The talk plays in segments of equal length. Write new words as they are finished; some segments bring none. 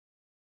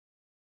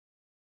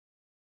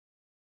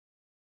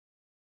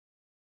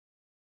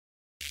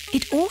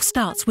It all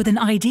starts with an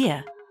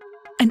idea.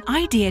 An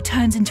idea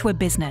turns into a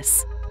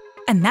business,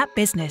 and that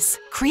business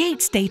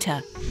creates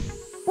data.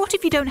 What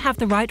if you don't have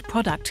the right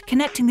product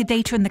connecting the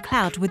data in the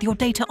cloud with your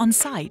data on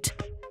site?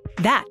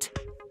 That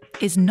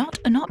is not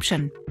an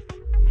option.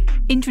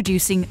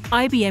 Introducing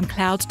IBM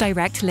Cloud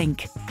Direct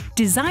Link,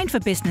 designed for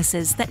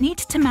businesses that need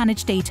to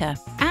manage data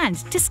and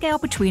to scale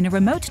between a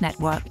remote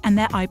network and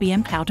their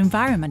IBM Cloud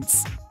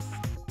environments.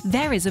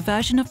 There is a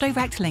version of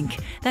Direct Link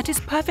that is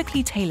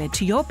perfectly tailored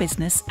to your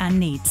business and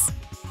needs.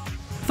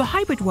 For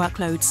hybrid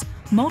workloads,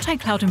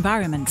 multi-cloud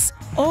environments,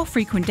 or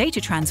frequent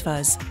data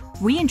transfers,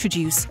 we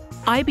introduce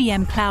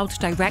IBM Cloud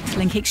Direct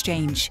Link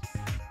Exchange.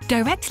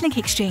 Direct Link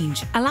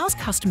Exchange allows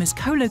customers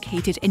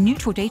co-located in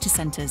neutral data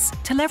centers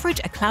to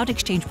leverage a cloud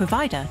exchange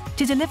provider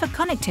to deliver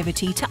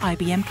connectivity to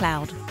IBM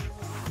Cloud.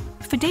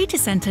 For data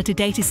center to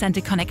data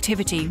center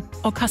connectivity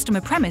or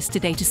customer premise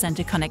to data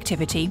center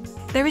connectivity,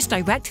 there is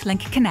Direct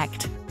Link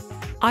Connect.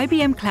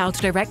 IBM Cloud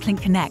Direct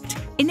Link Connect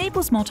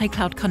enables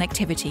multi-cloud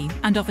connectivity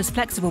and offers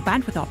flexible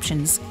bandwidth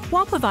options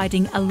while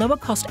providing a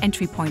lower-cost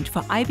entry point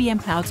for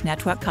IBM Cloud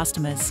network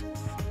customers.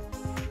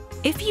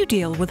 If you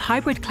deal with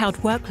hybrid cloud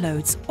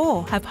workloads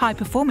or have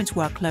high-performance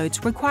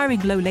workloads requiring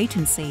low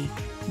latency,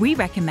 we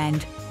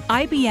recommend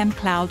IBM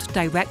Cloud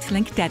Direct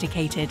Link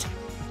Dedicated.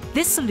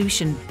 This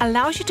solution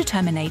allows you to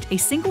terminate a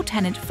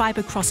single-tenant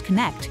fiber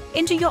cross-connect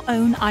into your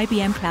own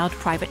IBM Cloud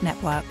private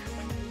network.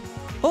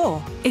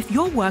 Or, if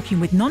you're working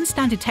with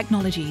non-standard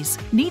technologies,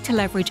 need to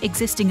leverage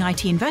existing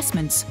IT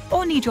investments,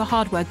 or need your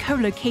hardware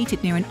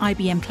co-located near an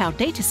IBM Cloud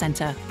data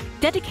center,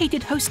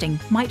 dedicated hosting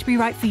might be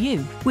right for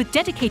you. With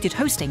dedicated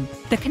hosting,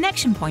 the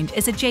connection point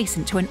is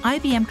adjacent to an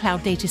IBM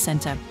Cloud data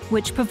center,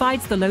 which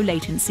provides the low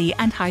latency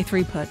and high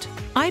throughput.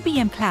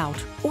 IBM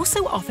Cloud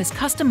also offers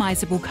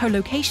customizable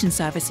co-location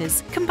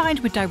services combined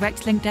with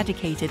Direct Link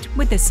Dedicated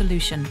with this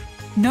solution.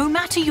 No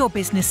matter your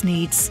business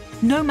needs,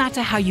 no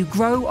matter how you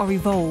grow or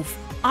evolve,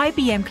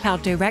 IBM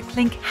Cloud Direct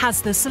Link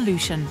has the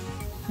solution.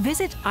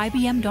 Visit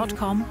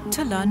ibm.com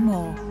to learn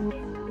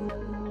more.